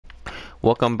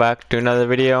Welcome back to another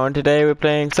video, and today we're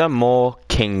playing some more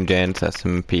King James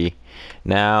SMP.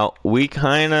 Now we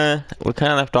kinda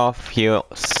left off here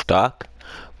stuck,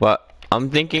 but I'm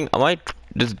thinking I might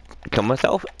just kill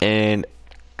myself and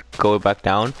go back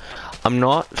down. I'm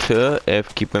not sure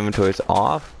if keep inventory is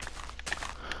off.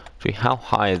 See, how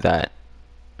high is that?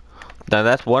 Now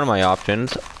that's one of my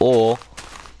options, or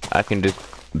I can just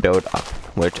build up,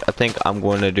 which I think I'm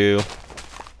going to do.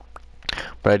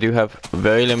 But I do have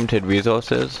very limited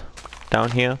resources down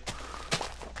here,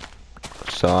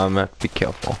 so I'm gonna have to be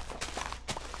careful.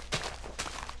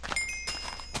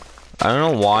 I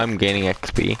don't know why I'm gaining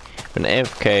XP. But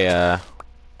AFK,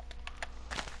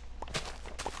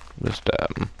 just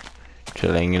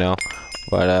chilling, you know.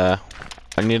 But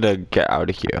I need to get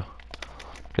out of here.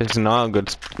 This is not a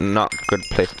good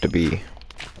place to be,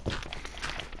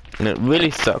 and it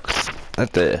really sucks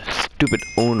that the stupid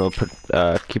owner put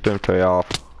keep inventory off.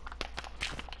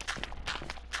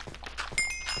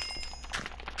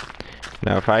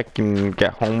 Now if I can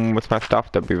get home with my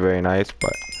stuff, that'd be very nice,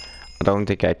 but I don't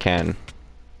think I can.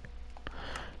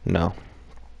 No.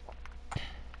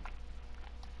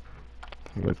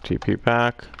 With TP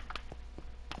back.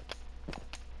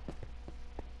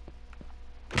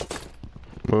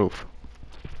 Move.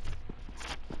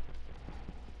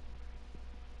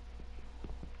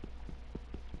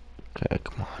 Okay,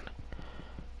 come on.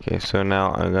 Okay, so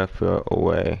now I'm gonna throw it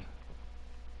away.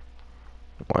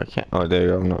 Why can't? Oh, there you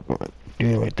go. I'm not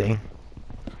doing the right thing.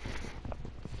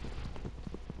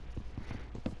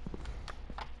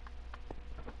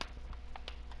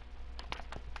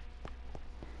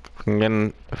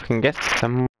 If I can get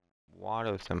some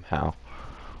water somehow,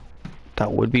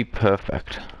 that would be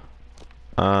perfect.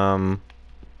 So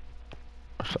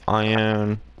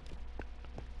iron.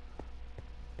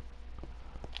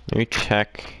 Let me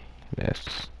check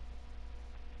this.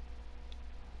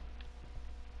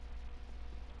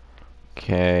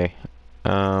 Okay.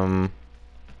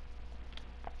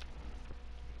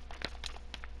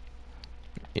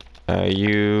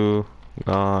 You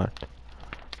got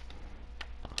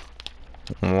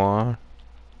water?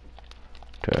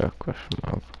 Question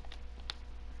mark.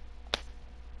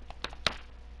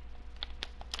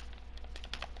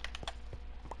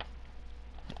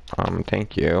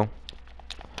 Thank you.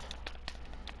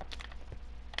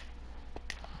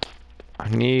 I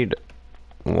need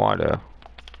water.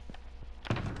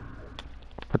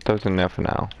 Put those in there for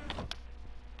now.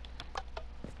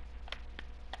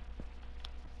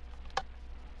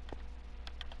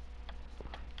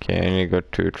 Okay, I need to go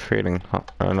to trading.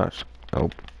 Not.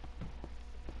 Nope.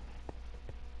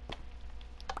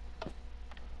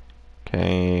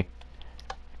 Okay.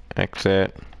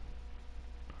 Exit.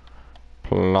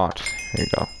 Plot. Here you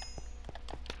go.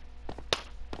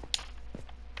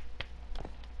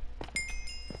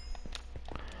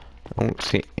 I don't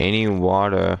see any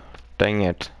water. Dang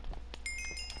it.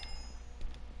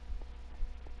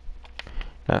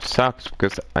 That sucks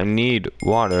because I need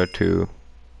water to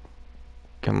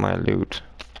get my loot.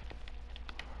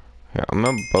 Here, I'm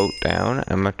gonna boat down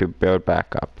and I'm gonna have to build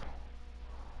back up.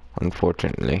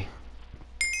 Unfortunately.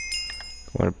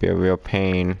 It would be a real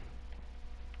pain.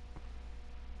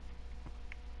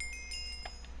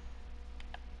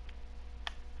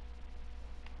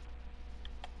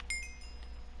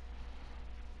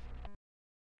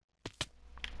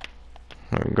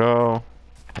 There we go.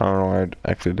 I don't know, I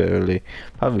accidentally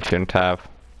probably shouldn't have.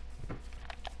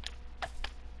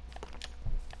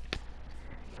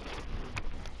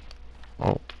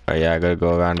 Oh yeah, I gotta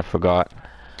go around. I forgot.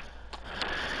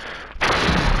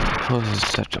 This is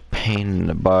such a pain in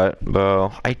the butt,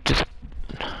 bro. I just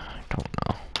don't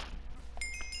know.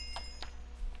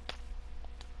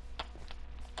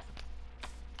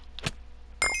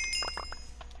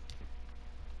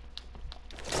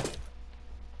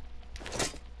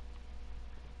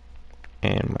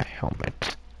 And my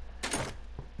helmet.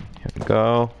 Here we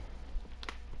go.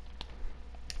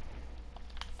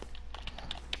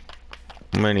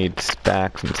 I'm gonna need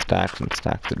stacks and stacks and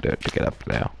stacks of dirt to get up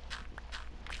there.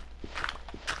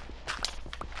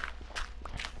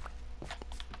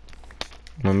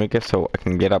 I'm gonna make it so I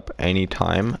can get up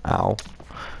anytime. Ow.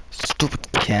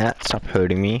 Stupid cat, stop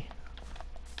hurting me.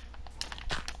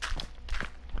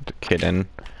 Put the kid in.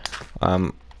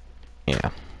 Yeah.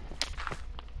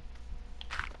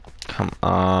 Come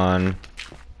on.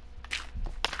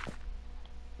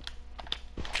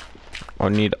 I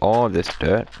need all this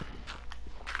dirt.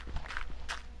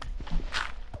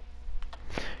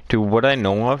 To what I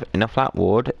know of, in a flat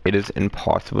world, it is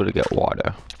impossible to get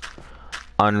water.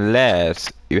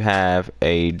 Unless you have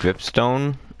a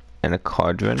dripstone and a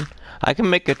cauldron. I can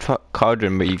make a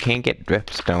cauldron, but you can't get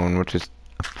dripstone, which is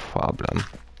a problem.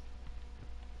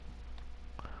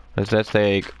 That's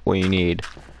like what you need.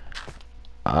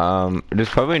 There's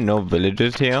probably no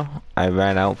villagers here. I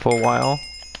ran out for a while,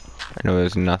 and there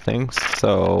was nothing,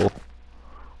 so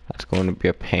that's going to be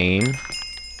a pain.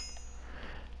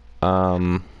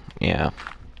 Yeah.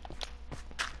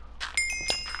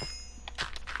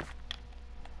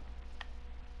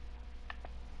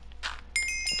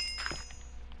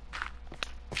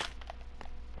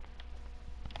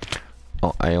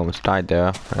 Oh, I almost died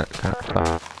there. That kind of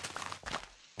stuff.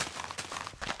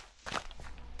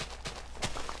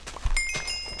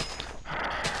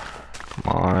 Come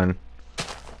on.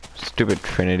 Stupid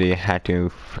Trinity had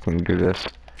to freaking do this.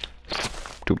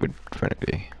 Stupid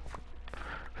Trinity.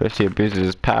 First he abuses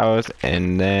his powers,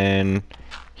 and then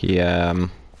he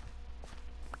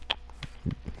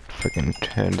freaking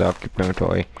turns off the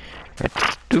inventory.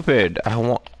 That's stupid. I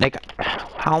want, like,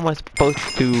 how am I supposed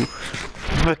to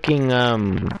freaking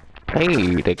play?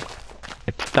 Like,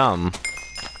 it's dumb.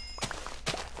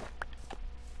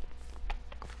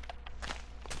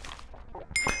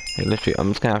 Like, literally,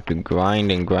 I'm just gonna have to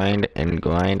grind and grind and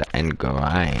grind and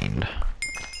grind.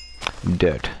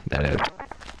 Dirt, that is.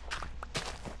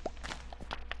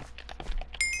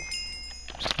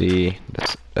 It's the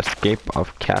escape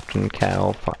of Captain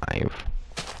Cal 5.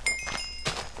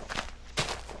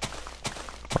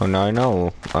 Oh no,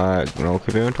 no. No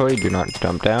keep inventory, do not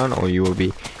jump down or you will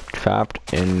be trapped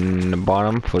in the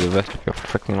bottom for the rest of your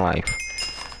freaking life.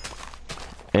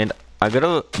 And I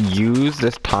gotta use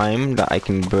this time that I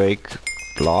can break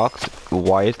blocks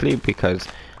wisely because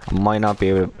I might not be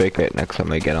able to break it next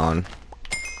time I get on.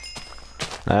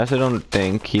 I also don't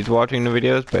think he's watching the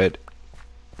videos, but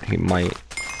he might.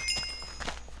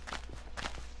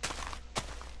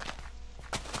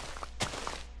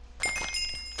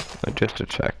 But just to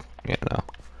check, you know.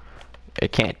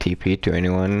 It can't TP to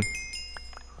anyone.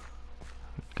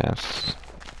 Guess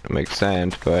it makes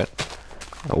sense, but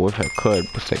I wish I could,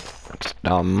 but like, it's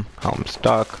dumb how I'm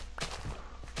stuck.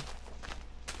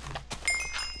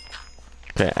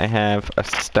 Okay, I have a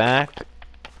stack,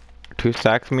 2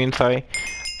 stacks, sorry,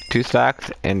 2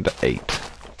 stacks and 8.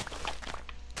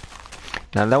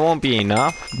 Now that won't be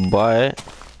enough, but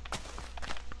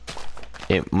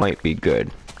it might be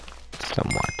good,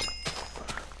 somewhat,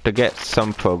 to get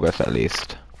some progress at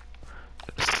least.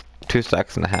 2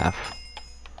 stacks and a half.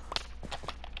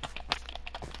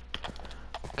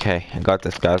 Okay, I got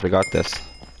this, guys. I got this.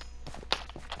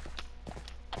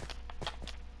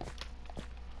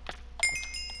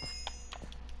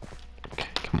 Okay,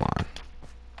 come on.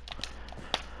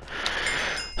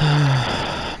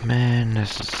 Man,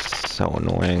 this is so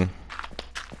annoying.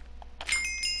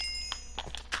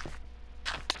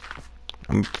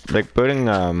 I'm like building,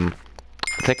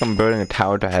 it's like I'm building a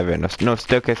tower to heaven. No,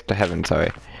 staircase to heaven,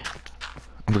 sorry.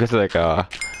 Because like, I'm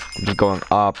just going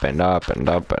up and up and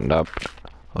up and up.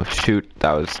 Oh shoot,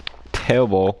 that was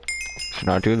terrible. Should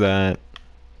not do that.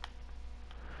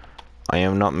 I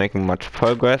am not making much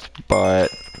progress, but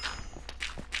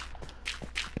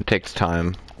it takes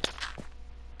time.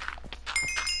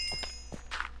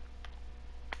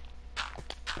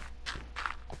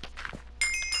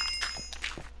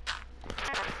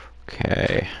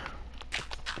 Okay.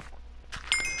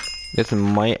 This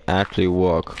might actually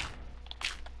work,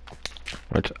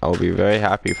 which I'll be very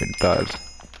happy if it does.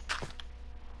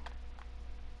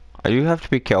 I do have to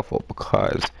be careful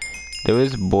because there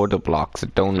is border blocks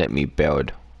that don't let me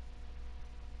build.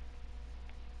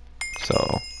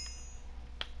 So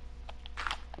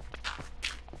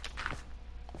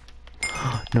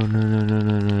no, no, no, no,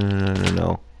 no, no, no, no,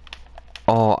 no.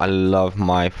 Oh, I love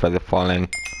my feather falling.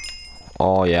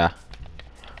 Oh yeah,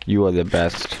 you are the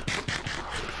best.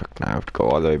 Frick, now I have to go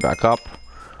all the way back up.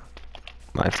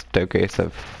 My staircase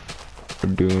of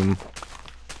doom.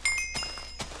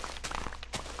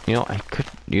 You know, I could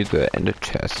use the ender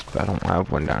chest, but I don't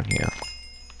have one down here.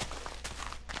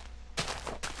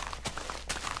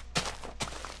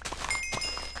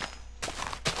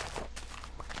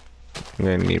 I'm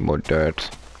gonna need more dirt.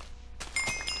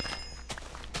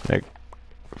 Like,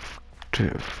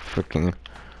 freaking,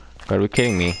 are you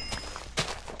kidding me?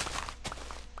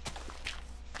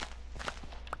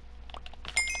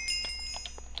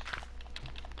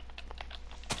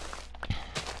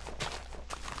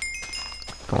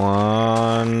 Come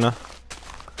on.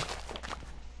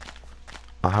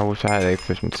 I wish I had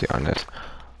efficiency on this.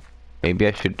 Maybe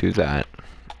I should do that.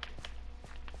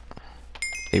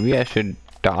 Maybe I should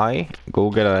die, go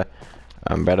get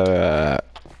a better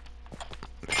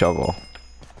shovel.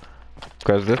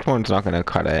 Because this one's not gonna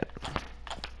cut it.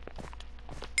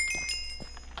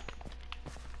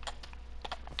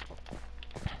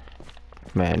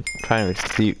 Man, trying to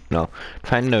see, no,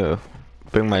 trying to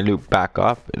bring my loot back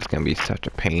up is gonna be such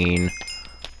a pain.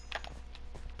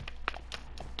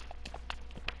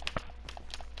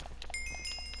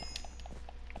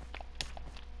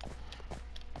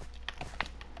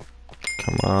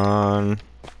 Come on.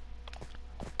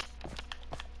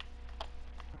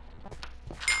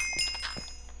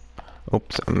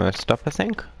 Oops, I messed up, I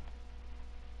think.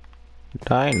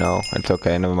 Did I? No, it's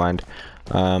okay, never mind.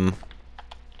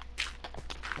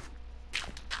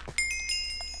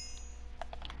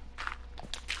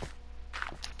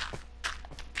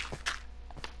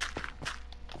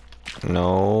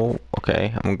 No,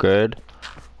 okay, I'm good.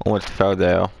 Almost fell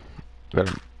there.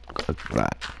 Gotta go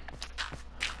that.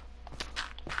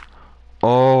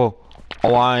 Oh,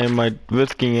 why am I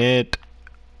risking it?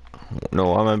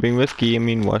 No, am I being risky? I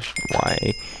mean, what?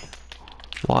 Why?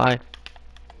 Why?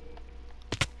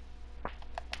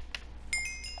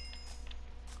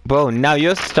 Bro, now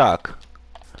you're stuck.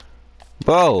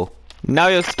 Bro, now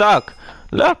you're stuck.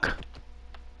 Look.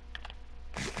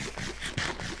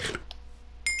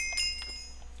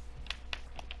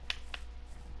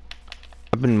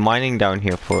 I've been mining down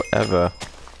here forever.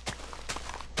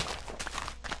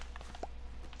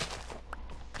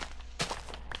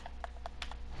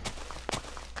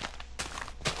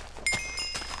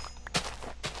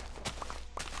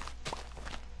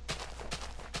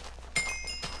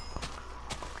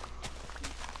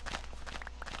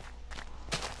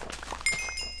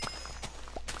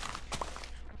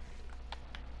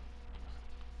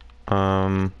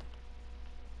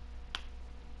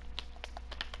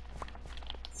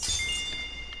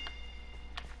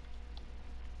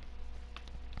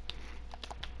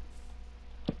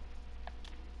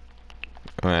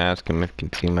 I'm gonna ask him if he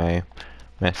can see my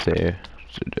messages.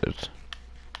 Messages.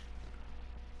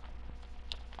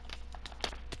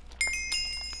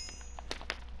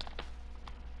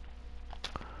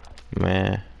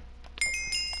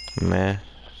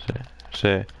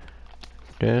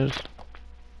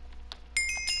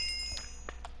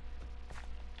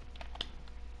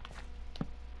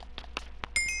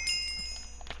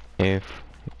 If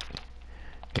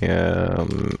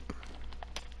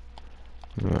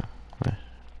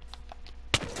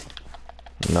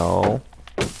no.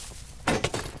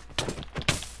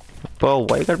 Bro,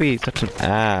 why you gotta be such an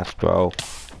ass, bro?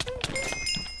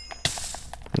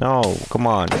 No, come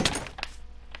on.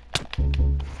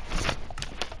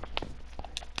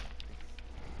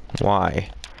 Why?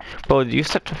 Bro, you're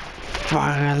such a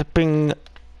flipping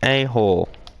a-hole.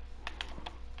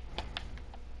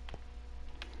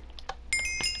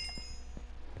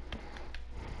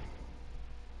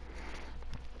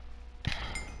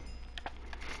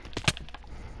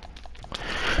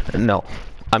 No,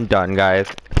 I'm done, guys.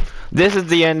 This is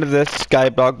the end of this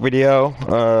Skyblock video.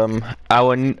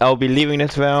 I'll be leaving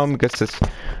this realm because this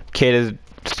kid is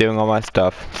stealing all my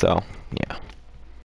stuff. So, yeah.